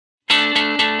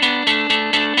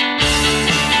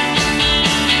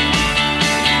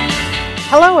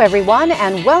Hello, everyone,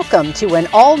 and welcome to an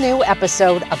all-new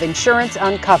episode of Insurance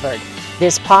Uncovered.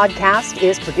 This podcast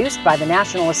is produced by the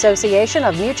National Association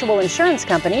of Mutual Insurance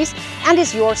Companies and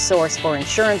is your source for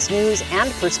insurance news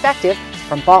and perspective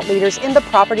from thought leaders in the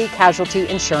property casualty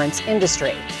insurance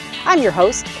industry. I'm your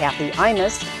host, Kathy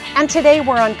Imus, and today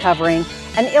we're uncovering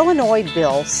an Illinois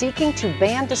bill seeking to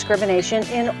ban discrimination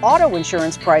in auto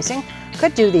insurance pricing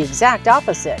could do the exact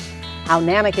opposite. How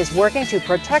NAMIC is working to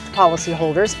protect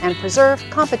policyholders and preserve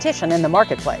competition in the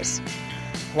marketplace.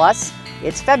 Plus,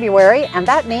 it's February, and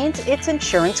that means it's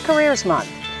Insurance Careers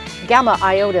Month. Gamma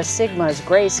Iota Sigma's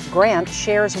Grace Grant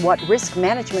shares what risk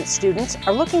management students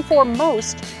are looking for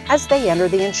most as they enter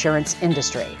the insurance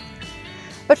industry.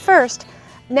 But first,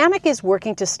 NAMIC is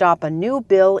working to stop a new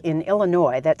bill in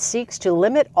Illinois that seeks to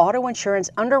limit auto insurance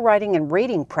underwriting and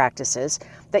rating practices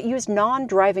that use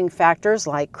non-driving factors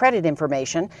like credit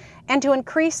information and to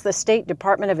increase the State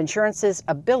Department of Insurance's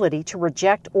ability to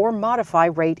reject or modify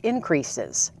rate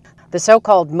increases. The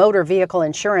so-called Motor Vehicle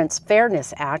Insurance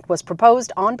Fairness Act was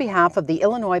proposed on behalf of the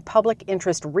Illinois Public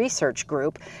Interest Research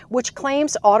Group, which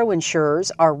claims auto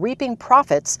insurers are reaping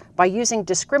profits by using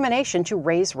discrimination to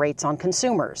raise rates on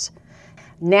consumers.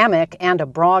 NAMIC and a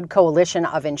broad coalition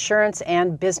of insurance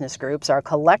and business groups are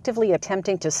collectively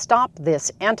attempting to stop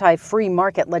this anti-free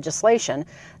market legislation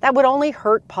that would only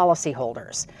hurt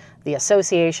policyholders. The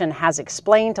association has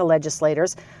explained to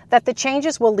legislators that the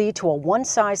changes will lead to a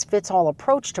one-size-fits-all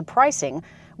approach to pricing,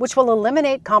 which will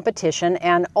eliminate competition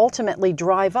and ultimately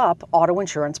drive up auto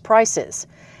insurance prices.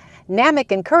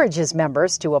 NAMIC encourages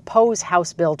members to oppose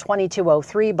House Bill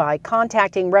 2203 by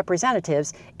contacting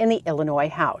representatives in the Illinois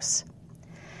House.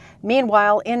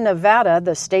 Meanwhile, in Nevada,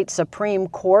 the state Supreme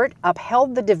Court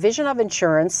upheld the Division of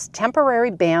Insurance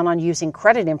temporary ban on using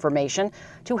credit information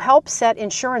to help set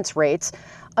insurance rates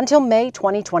until May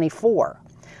 2024.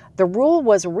 The rule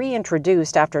was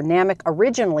reintroduced after NAMIC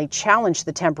originally challenged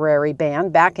the temporary ban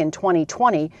back in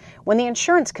 2020 when the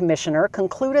insurance commissioner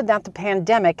concluded that the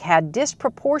pandemic had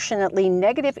disproportionately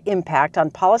negative impact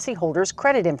on policyholders'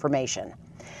 credit information.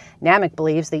 NAMIC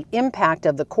believes the impact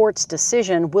of the court's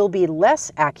decision will be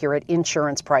less accurate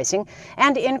insurance pricing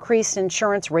and increased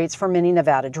insurance rates for many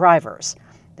Nevada drivers.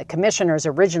 The commissioner's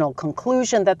original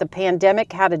conclusion that the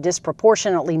pandemic had a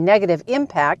disproportionately negative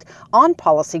impact on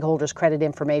policyholders' credit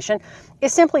information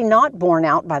is simply not borne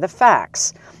out by the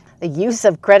facts. The use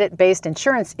of credit-based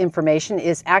insurance information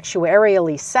is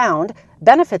actuarially sound,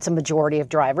 benefits a majority of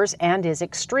drivers, and is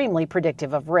extremely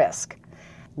predictive of risk.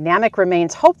 NAMIC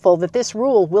remains hopeful that this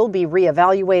rule will be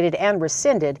reevaluated and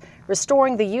rescinded,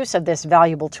 restoring the use of this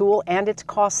valuable tool and its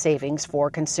cost savings for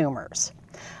consumers.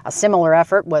 A similar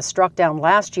effort was struck down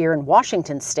last year in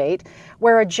Washington state,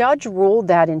 where a judge ruled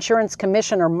that Insurance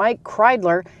Commissioner Mike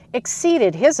Kreidler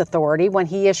exceeded his authority when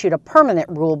he issued a permanent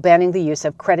rule banning the use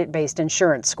of credit-based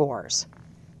insurance scores.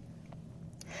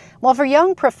 Well, for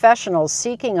young professionals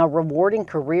seeking a rewarding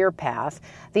career path,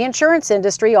 the insurance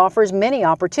industry offers many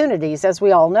opportunities, as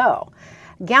we all know.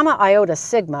 Gamma Iota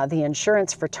Sigma, the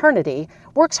insurance fraternity,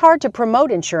 works hard to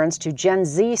promote insurance to Gen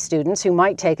Z students who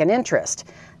might take an interest.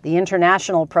 The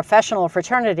International Professional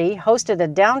Fraternity hosted a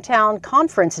downtown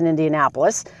conference in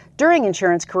Indianapolis during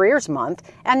Insurance Careers Month,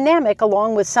 and NAMIC,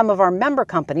 along with some of our member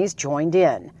companies, joined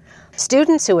in.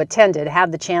 Students who attended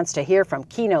had the chance to hear from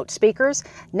keynote speakers,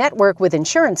 network with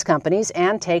insurance companies,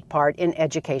 and take part in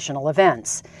educational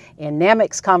events. In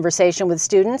NAMIC's conversation with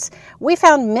students, we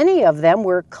found many of them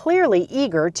were clearly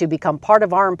eager to become part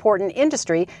of our important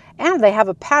industry, and they have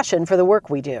a passion for the work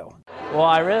we do. Well,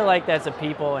 I really like that it's a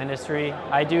people industry.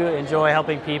 I do enjoy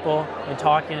helping people and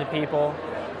talking to people.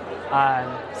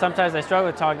 Sometimes I struggle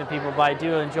with talking to people, but I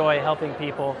do enjoy helping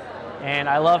people, and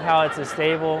I love how it's a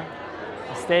stable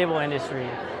industry.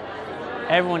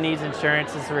 Everyone needs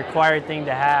insurance. It's a required thing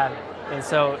to have, and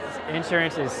so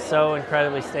insurance is so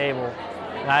incredibly stable.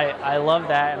 And I love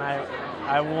that, and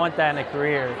I want that in a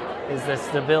career, is the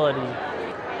stability.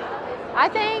 I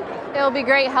think it'll be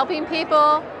great helping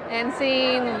people and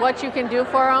seeing what you can do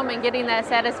for them and getting that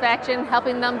satisfaction,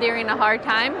 helping them during a hard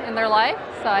time in their life.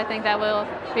 So I think that will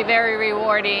be very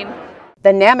rewarding.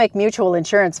 The NAMIC Mutual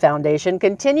Insurance Foundation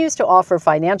continues to offer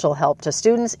financial help to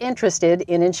students interested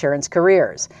in insurance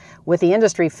careers. With the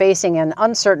industry facing an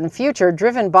uncertain future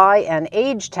driven by an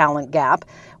age talent gap,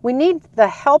 we need the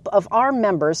help of our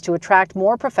members to attract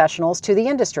more professionals to the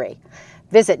industry.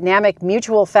 Visit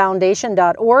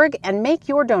NAMICmutualfoundation.org and make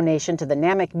your donation to the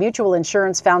NAMIC Mutual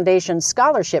Insurance Foundation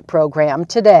Scholarship Program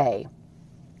today.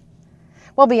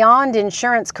 Well, beyond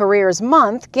Insurance Careers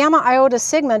Month, Gamma Iota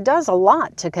Sigma does a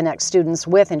lot to connect students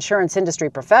with insurance industry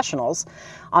professionals.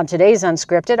 On today's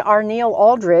Unscripted, our Neil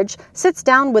Aldridge sits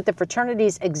down with the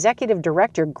fraternity's executive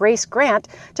director, Grace Grant,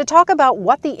 to talk about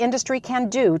what the industry can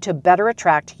do to better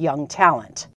attract young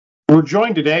talent. We're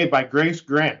joined today by Grace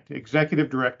Grant, executive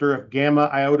director of Gamma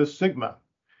Iota Sigma.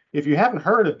 If you haven't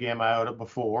heard of Gamma Iota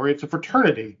before, it's a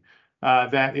fraternity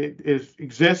that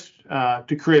exists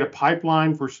to create a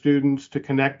pipeline for students to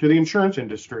connect to the insurance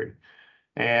industry.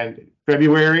 And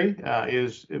February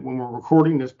is, when we're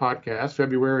recording this podcast,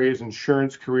 February is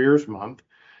Insurance Careers Month.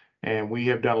 And we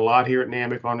have done a lot here at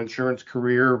NAMIC on Insurance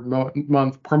Career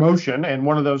Month promotion. And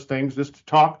one of those things is to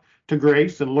talk to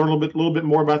Grace and learn a little bit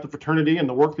more about the fraternity and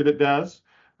the work that it does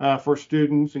for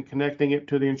students and connecting it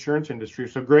to the insurance industry.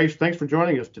 So Grace, thanks for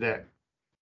joining us today.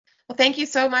 Well, thank you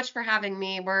so much for having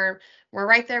me. We're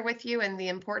right there with you in the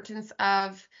importance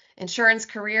of insurance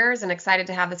careers and excited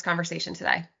to have this conversation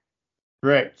today.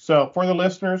 Great. So for the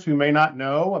listeners who may not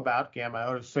know about Gamma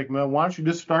Iota Sigma, why don't you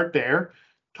just start there?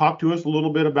 Talk to us a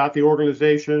little bit about the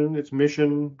organization, its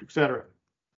mission, et cetera.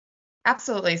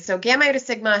 Absolutely. So Gamma Iota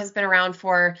Sigma has been around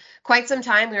for quite some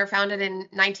time. We were founded in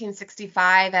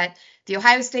 1965 at The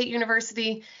Ohio State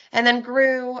University and then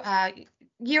grew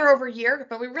year over year,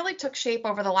 but we really took shape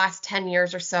over the last 10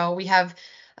 years or so. We have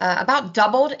about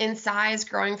doubled in size,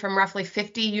 growing from roughly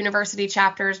 50 university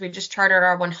chapters. We just chartered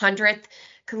our 100th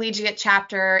collegiate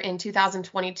chapter in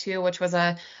 2022, which was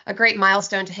a great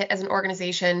milestone to hit as an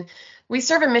organization. We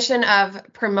serve a mission of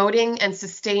promoting and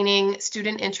sustaining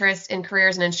student interest in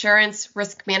careers in insurance,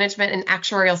 risk management, and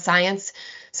actuarial science.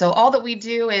 So all that we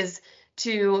do is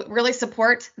to really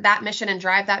support that mission and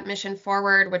drive that mission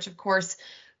forward, which of course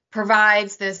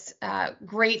provides this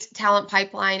great talent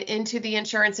pipeline into the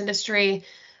insurance industry.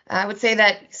 I would say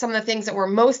that some of the things that we're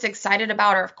most excited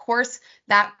about are, of course,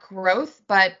 that growth.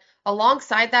 But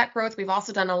alongside that growth, we've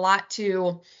also done a lot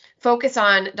to focus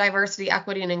on diversity,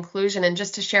 equity, and inclusion. And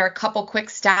just to share a couple quick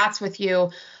stats with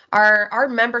you, our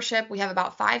membership, we have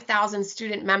about 5,000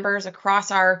 student members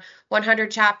across our 100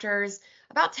 chapters.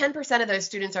 About 10% of those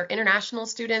students are international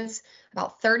students.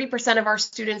 About 30% of our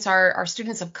students are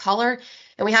students of color.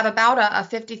 And we have about a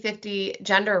 50-50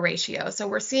 gender ratio. So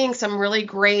we're seeing some really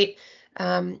great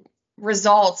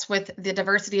results with the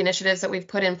diversity initiatives that we've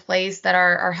put in place that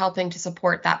are helping to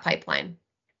support that pipeline.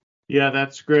 Yeah,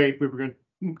 that's great. We were going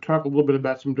to talk a little bit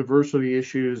about some diversity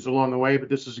issues along the way, but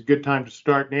this is a good time to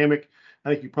start. NAMIC, I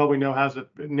think you probably know, has a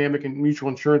NAMIC and Mutual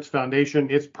Insurance Foundation.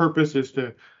 Its purpose is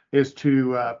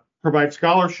to provide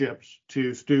scholarships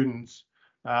to students.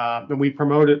 And we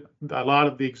promoted a lot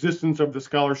of the existence of the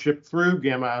scholarship through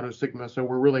Gamma Iota Sigma, so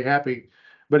we're really happy.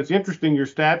 But it's interesting, your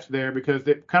stats there, because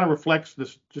it kind of reflects the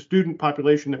student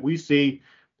population that we see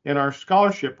in our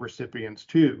scholarship recipients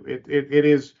too. It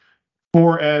is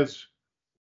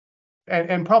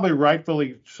and probably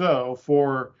rightfully so,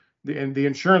 for the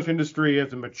insurance industry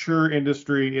as a mature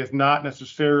industry is not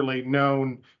necessarily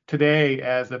known today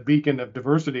as a beacon of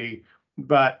diversity,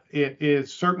 but it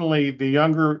is certainly the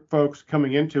younger folks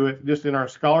coming into it. Just in our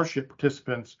scholarship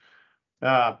participants,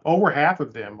 over half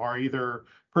of them are either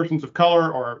persons of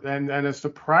color and a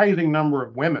surprising number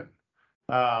of women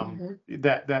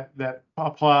that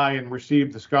apply and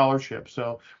receive the scholarship.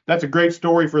 So that's a great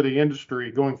story for the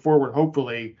industry going forward.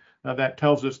 Hopefully that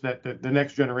tells us that the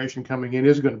next generation coming in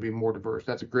is going to be more diverse.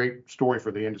 That's a great story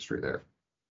for the industry there.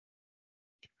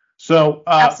 So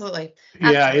Absolutely.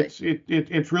 Yeah,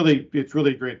 it's really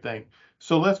a great thing.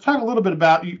 So let's talk a little bit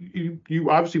about you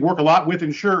obviously work a lot with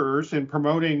insurers in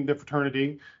promoting the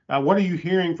fraternity. What are you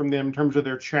hearing from them in terms of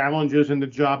their challenges in the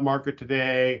job market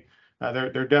today?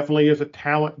 There definitely is a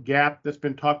talent gap that's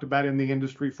been talked about in the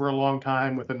industry for a long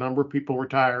time, with a number of people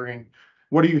retiring.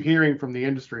 What are you hearing from the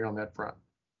industry on that front?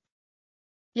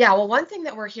 Yeah, well, one thing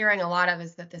that we're hearing a lot of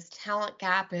is that this talent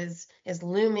gap is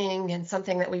looming, and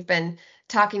something that we've been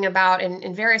talking about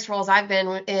in various roles I've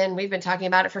been in. We've been talking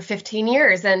about it for 15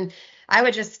 years. And I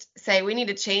would just say we need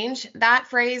to change that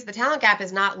phrase. The talent gap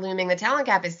is not looming. The talent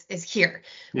gap is here.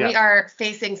 Yeah. We are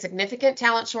facing significant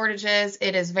talent shortages.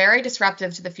 It is very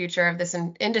disruptive to the future of this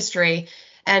industry.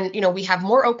 And, we have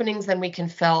more openings than we can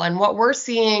fill. And what we're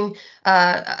seeing,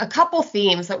 a couple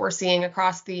themes that we're seeing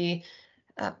across the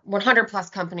 100 plus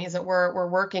companies that we're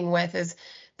working with, is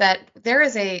that there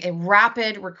is a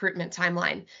rapid recruitment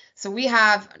timeline. So we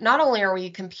have, not only are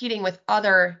we competing with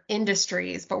other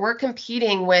industries, but we're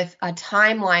competing with a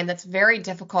timeline that's very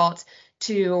difficult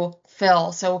to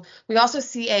fill. So we also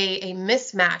see a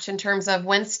mismatch in terms of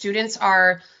when students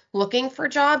are looking for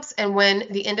jobs and when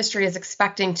the industry is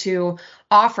expecting to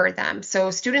offer them. So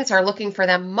students are looking for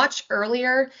them much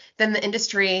earlier than the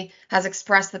industry has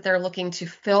expressed that they're looking to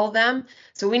fill them.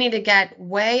 So we need to get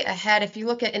way ahead. If you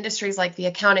look at industries like the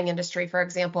accounting industry, for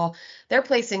example, they're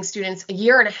placing students a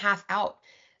year and a half out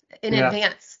in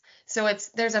advance. So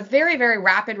there's a very, very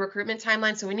rapid recruitment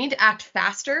timeline. So we need to act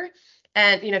faster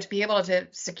and, to be able to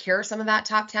secure some of that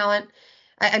top talent.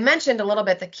 I mentioned a little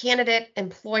bit the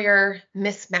candidate-employer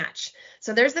mismatch.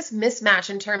 So there's this mismatch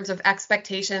in terms of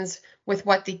expectations with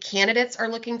what the candidates are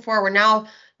looking for.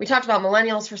 We talked about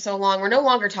millennials for so long. We're no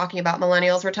longer talking about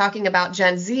millennials. We're talking about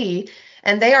Gen Z,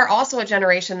 and they are also a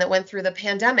generation that went through the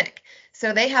pandemic.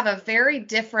 So they have a very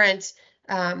different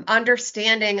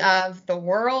understanding of the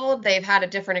world. They've had a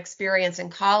different experience in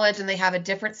college, and they have a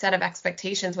different set of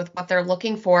expectations with what they're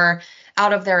looking for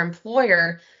out of their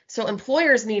employer. So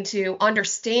employers need to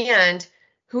understand,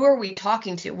 who are we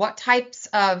talking to? What types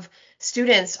of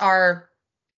students are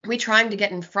we trying to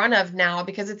get in front of now?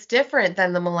 Because it's different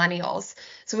than the millennials.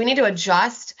 So we need to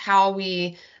adjust how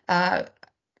we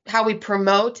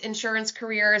promote insurance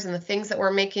careers and the things that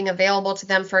we're making available to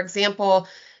them. For example,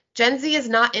 Gen Z is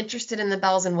not interested in the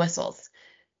bells and whistles.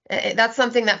 That's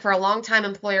something that for a long time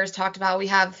employers talked about. We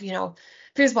have,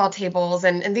 foosball tables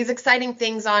and these exciting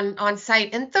things on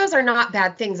site, and those are not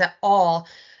bad things at all.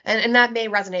 And that may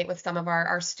resonate with some of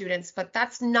our students, but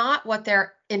that's not what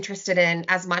they're interested in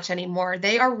as much anymore.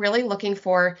 They are really looking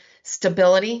for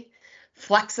stability,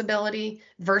 flexibility,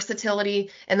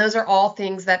 versatility, and those are all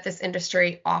things that this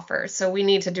industry offers. So we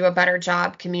need to do a better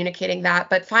job communicating that.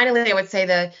 But finally, I would say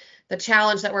the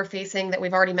challenge that we're facing that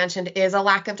we've already mentioned is a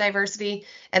lack of diversity,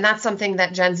 and that's something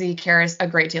that Gen Z cares a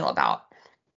great deal about.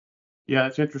 Yeah,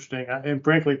 that's interesting. And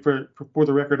frankly, for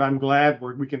the record, I'm glad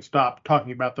we can stop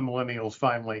talking about the millennials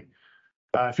finally.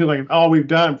 I feel like all we've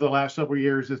done for the last several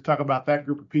years is talk about that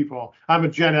group of people. I'm a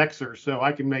Gen Xer, so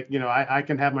I can make, I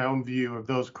can have my own view of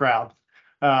those crowds.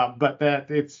 But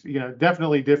that it's,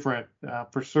 definitely different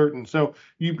for certain. So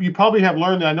you probably have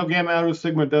learned that. I know Gamma Iota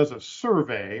Sigma does a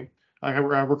survey, a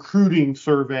recruiting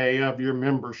survey of your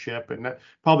membership, and that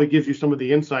probably gives you some of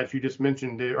the insights you just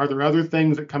mentioned. Are there other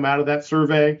things that come out of that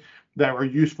survey that are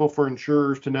useful for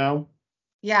insurers to know?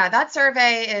 Yeah, that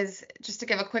survey is, just to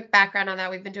give a quick background on that,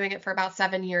 we've been doing it for about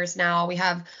 7 years now. We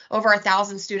have over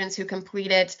 1,000 students who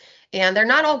complete it, and they're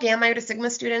not all Gamma Iota Sigma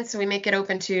students, so we make it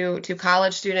open to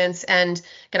college students and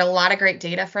get a lot of great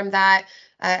data from that.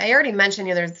 I already mentioned,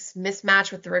 there's this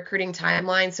mismatch with the recruiting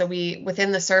timeline. So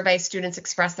within the survey, students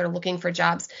express they're looking for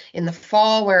jobs in the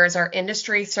fall, whereas our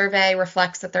industry survey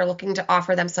reflects that they're looking to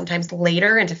offer them sometimes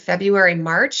later into February,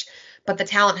 March, but the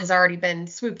talent has already been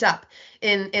swooped up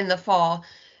in the fall.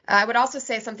 I would also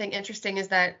say something interesting is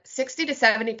that 60 to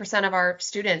 70% of our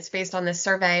students, based on this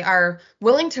survey, are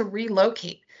willing to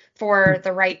relocate for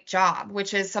the right job,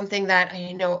 which is something that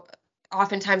I know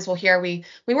oftentimes we'll hear we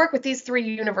work with these 3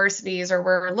 universities, or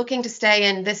we're looking to stay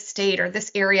in this state or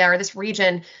this area or this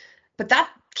region, but that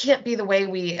can't be the way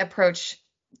we approach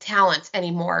talent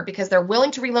anymore, because they're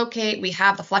willing to relocate. We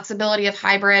have the flexibility of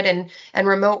hybrid and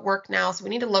remote work now, so we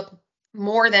need to look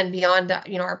more than beyond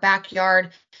our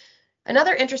backyard.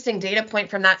 Another interesting data point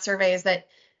from that survey is that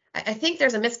I think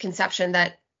there's a misconception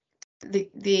that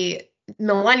the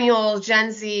millennials,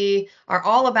 Gen Z, are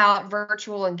all about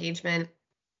virtual engagement.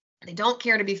 They don't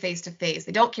care to be face-to-face.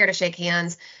 They don't care to shake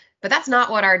hands. But that's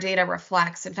not what our data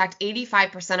reflects. In fact,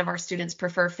 85% of our students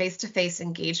prefer face-to-face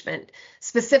engagement,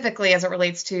 specifically as it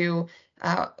relates to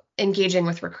engaging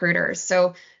with recruiters.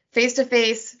 So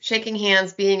face-to-face, shaking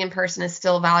hands, being in person is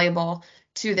still valuable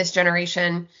to this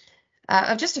generation.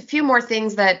 Of just a few more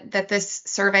things that this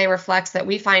survey reflects that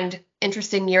we find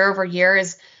interesting year over year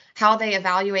is how they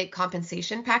evaluate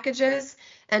compensation packages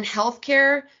and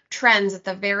healthcare trends at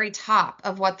the very top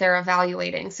of what they're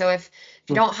evaluating. So if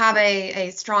you don't have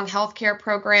a strong healthcare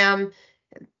program,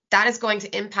 that is going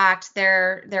to impact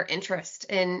their interest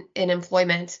in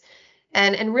employment.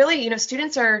 And really,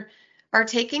 students are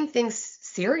taking things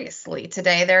seriously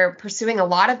today. They're pursuing a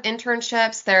lot of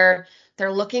internships. They're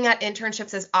looking at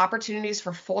internships as opportunities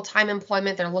for full-time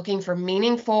employment. They're looking for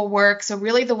meaningful work. So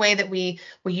really the way that we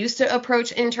used to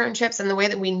approach internships and the way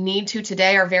that we need to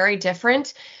today are very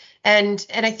different. And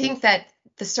I think that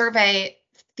the survey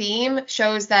theme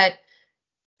shows that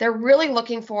they're really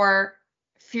looking for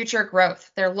future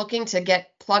growth. They're looking to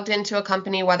get plugged into a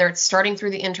company, whether it's starting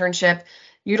through the internship,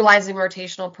 utilizing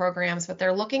rotational programs, but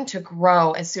they're looking to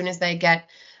grow as soon as they get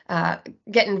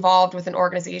involved with an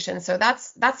organization. So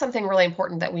that's something really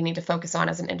important that we need to focus on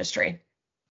as an industry.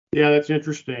 Yeah, that's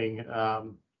interesting.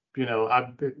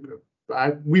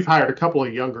 we've hired a couple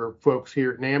of younger folks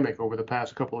here at NAMIC over the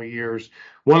past couple of years,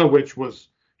 one of which was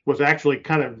actually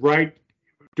kind of right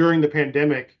during the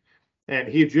pandemic, and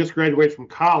he had just graduated from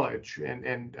college,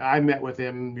 and I met with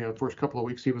him, the first couple of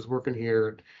weeks he was working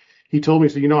here. He told me,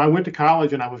 so, I went to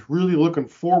college and I was really looking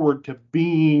forward to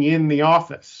being in the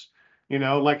office,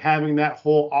 like having that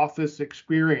whole office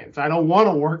experience. I don't want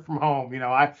to work from home.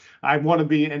 I want to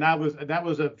be, and that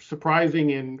was a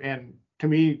surprising and to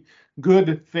me,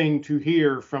 good thing to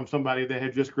hear from somebody that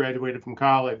had just graduated from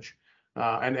college.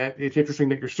 And it's interesting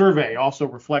that your survey also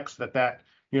reflects that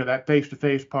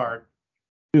face-to-face part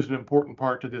is an important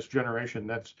part to this generation.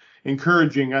 That's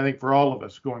encouraging, I think, for all of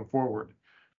us going forward.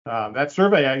 That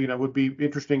survey, would be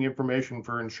interesting information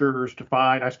for insurers to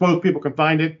find. I suppose people can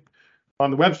find it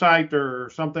on the website or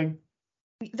something.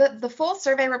 The full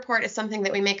survey report is something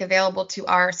that we make available to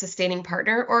our sustaining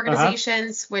partner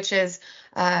organizations, which is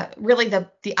really the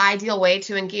ideal way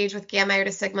to engage with Gamma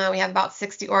Iota Sigma. We have about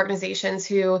 60 organizations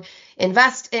who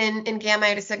invest in Gamma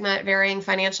Iota Sigma at varying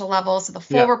financial levels. So the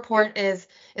full report is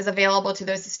available to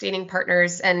those sustaining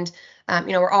partners, and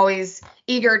we're always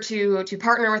eager to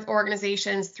partner with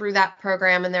organizations through that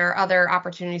program, and there are other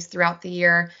opportunities throughout the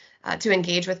year to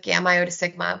engage with Gamma Iota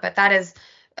Sigma. But that is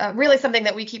really something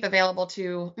that we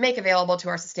make available to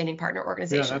our sustaining partner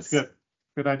organizations. Yeah, that's good.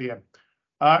 Good idea.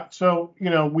 So,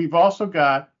 we've also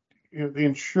got the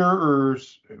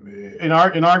insurers, in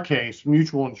our case,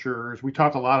 mutual insurers. We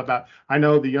talk a lot about, I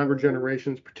know the younger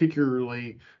generations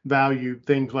particularly value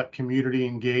things like community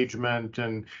engagement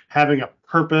and having a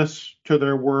purpose to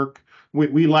their work.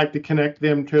 We like to connect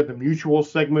them to the mutual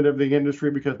segment of the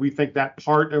industry because we think that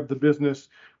part of the business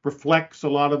reflects a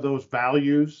lot of those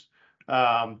values.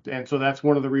 And so that's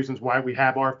one of the reasons why we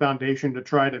have our foundation, to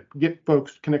try to get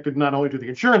folks connected not only to the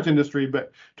insurance industry,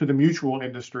 but to the mutual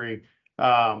industry.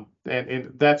 And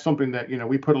that's something that,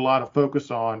 we put a lot of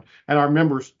focus on, and our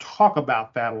members talk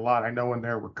about that a lot. I know in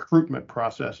their recruitment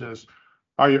processes.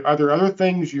 Are there other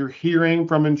things you're hearing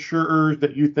from insurers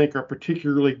that you think are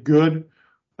particularly good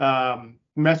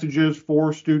messages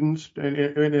for students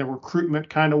in a recruitment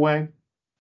kind of way?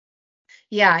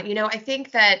 Yeah, I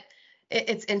think that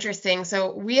it's interesting.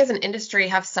 So we as an industry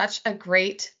have such a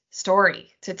great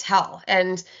story to tell.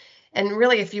 And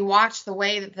really, if you watch the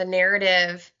way that the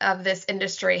narrative of this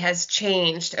industry has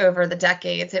changed over the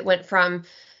decades, it went from,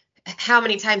 how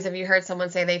many times have you heard someone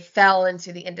say they fell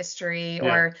into the industry,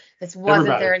 or this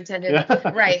wasn't their intended,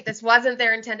 right? This wasn't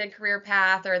their intended career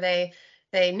path, or they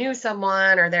knew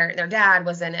someone, or their dad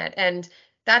was in it. And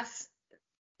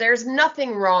there's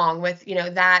nothing wrong with,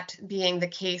 that being the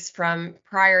case from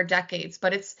prior decades,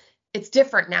 but it's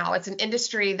different now. It's an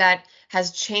industry that has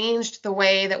changed the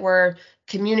way that we're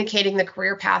communicating the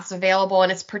career paths available,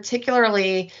 and it's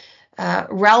particularly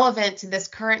relevant to this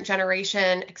current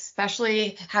generation,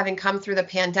 especially having come through the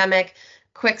pandemic.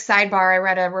 Quick sidebar, I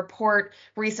read a report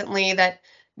recently that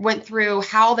went through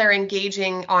how they're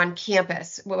engaging on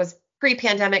campus, what was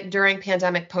pre-pandemic, during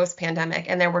pandemic, post-pandemic,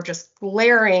 and there were just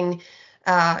glaring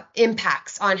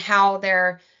impacts on how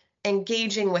they're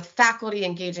engaging with faculty,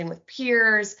 engaging with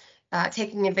peers,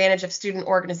 taking advantage of student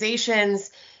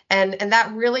organizations. And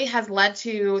that really has led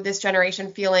to this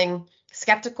generation feeling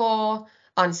skeptical,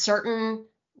 uncertain,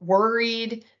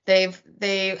 worried.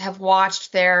 They have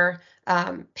watched their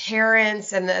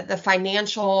parents and the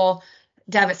financial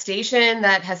devastation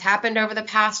that has happened over the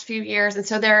past few years. And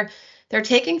so they're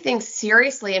taking things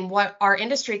seriously. And what our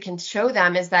industry can show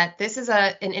them is that this is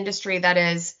an industry that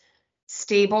is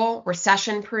stable,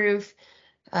 recession-proof,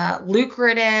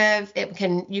 lucrative.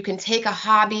 You can take a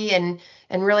hobby and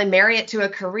really marry it to a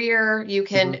career. You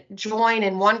can join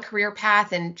in one career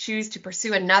path and choose to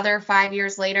pursue another 5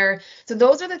 years later. So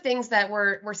those are the things that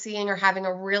we're seeing are having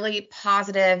a really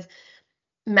positive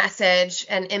message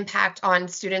and impact on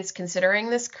students considering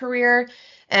this career,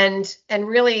 and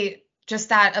really just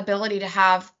that ability to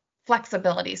have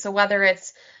flexibility. So whether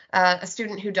it's a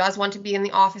student who does want to be in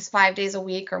the office 5 days a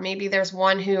week, or maybe there's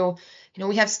one who,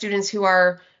 we have students who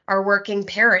are working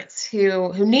parents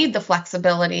who need the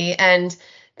flexibility, and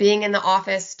being in the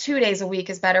office 2 days a week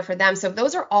is better for them. So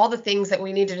those are all the things that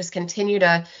we need to just continue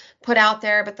to put out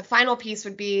there. But the final piece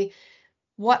would be,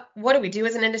 what do we do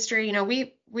as an industry?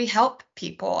 We help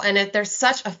people, and there's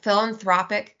such a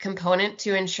philanthropic component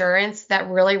to insurance that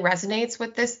really resonates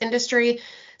with this industry.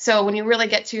 So when you really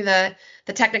get to the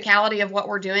technicality of what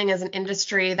we're doing as an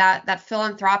industry, that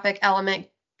philanthropic element,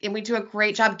 and we do a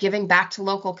great job giving back to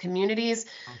local communities.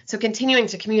 So continuing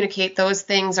to communicate those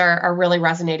things are really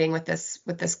resonating with this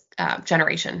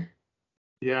generation.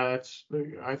 Yeah,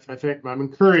 I think I'm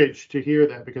encouraged to hear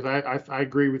that, because I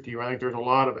agree with you. I think there's a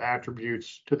lot of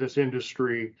attributes to this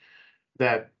industry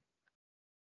that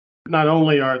not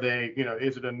only are they,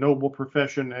 is it a noble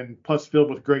profession and plus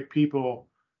filled with great people,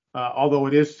 although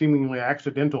it is seemingly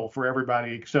accidental for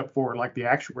everybody except for like the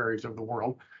actuaries of the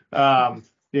world.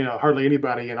 Hardly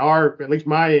anybody in at least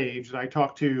my age that I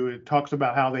talk to, it talks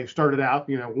about how they started out,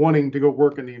 wanting to go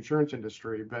work in the insurance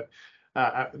industry. But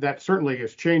that certainly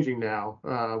is changing now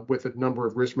with a number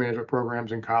of risk management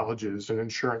programs in colleges and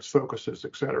insurance focuses,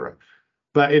 et cetera.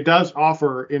 But it does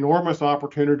offer enormous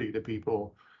opportunity to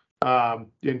people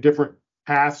in different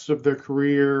paths of their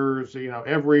careers,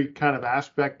 every kind of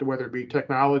aspect, whether it be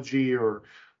technology or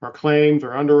claims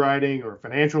or underwriting or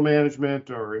financial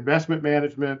management or investment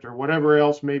management or whatever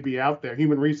else may be out there,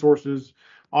 human resources,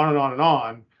 on and on and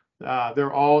on.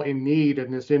 They're all in need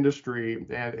in this industry,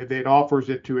 and it offers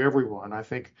it to everyone. I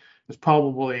think it's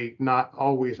probably not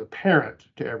always apparent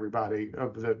to everybody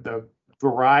of the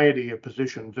variety of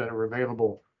positions that are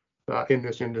available in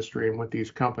this industry and with these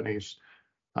companies.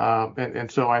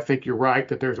 And so I think you're right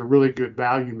that there's a really good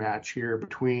value match here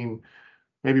between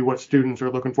maybe what students are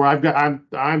looking for.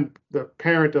 I'm the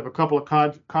parent of a couple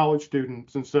of college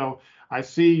students, and so I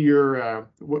see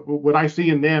what I see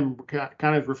in them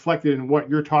kind of reflected in what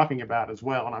you're talking about as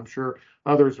well. And I'm sure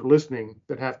others are listening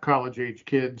that have college age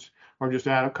kids or just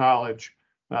out of college.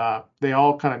 They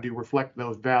all kind of do reflect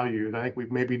those values. I think we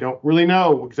maybe don't really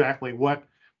know exactly what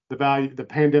the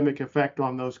pandemic effect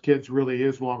on those kids really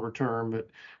is longer term,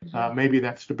 but maybe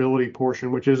that stability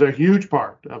portion, which is a huge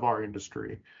part of our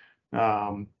industry,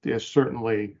 is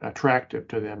certainly attractive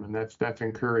to them, and that's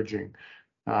encouraging.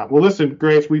 Well, listen,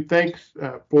 Grace, thanks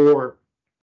for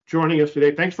joining us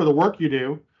today. Thanks for the work you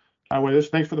do with us.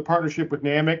 Thanks for the partnership with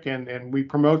NAMIC, and we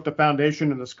promote the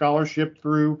foundation and the scholarship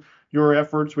through your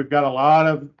efforts. We've got a lot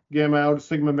of Gamma Iota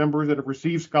Sigma members that have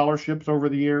received scholarships over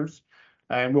the years,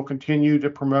 and we'll continue to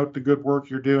promote the good work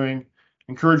you're doing.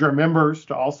 Encourage our members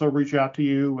to also reach out to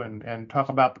you and talk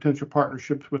about potential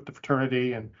partnerships with the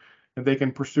fraternity, and they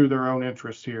can pursue their own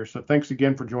interests here. So thanks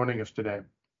again for joining us today.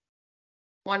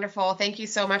 Wonderful. Thank you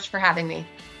so much for having me.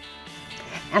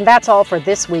 And that's all for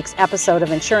this week's episode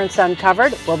of Insurance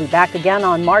Uncovered. We'll be back again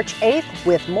on March 8th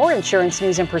with more insurance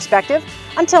news and perspective.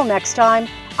 Until next time,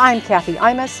 I'm Kathy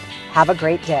Imus. Have a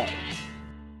great day.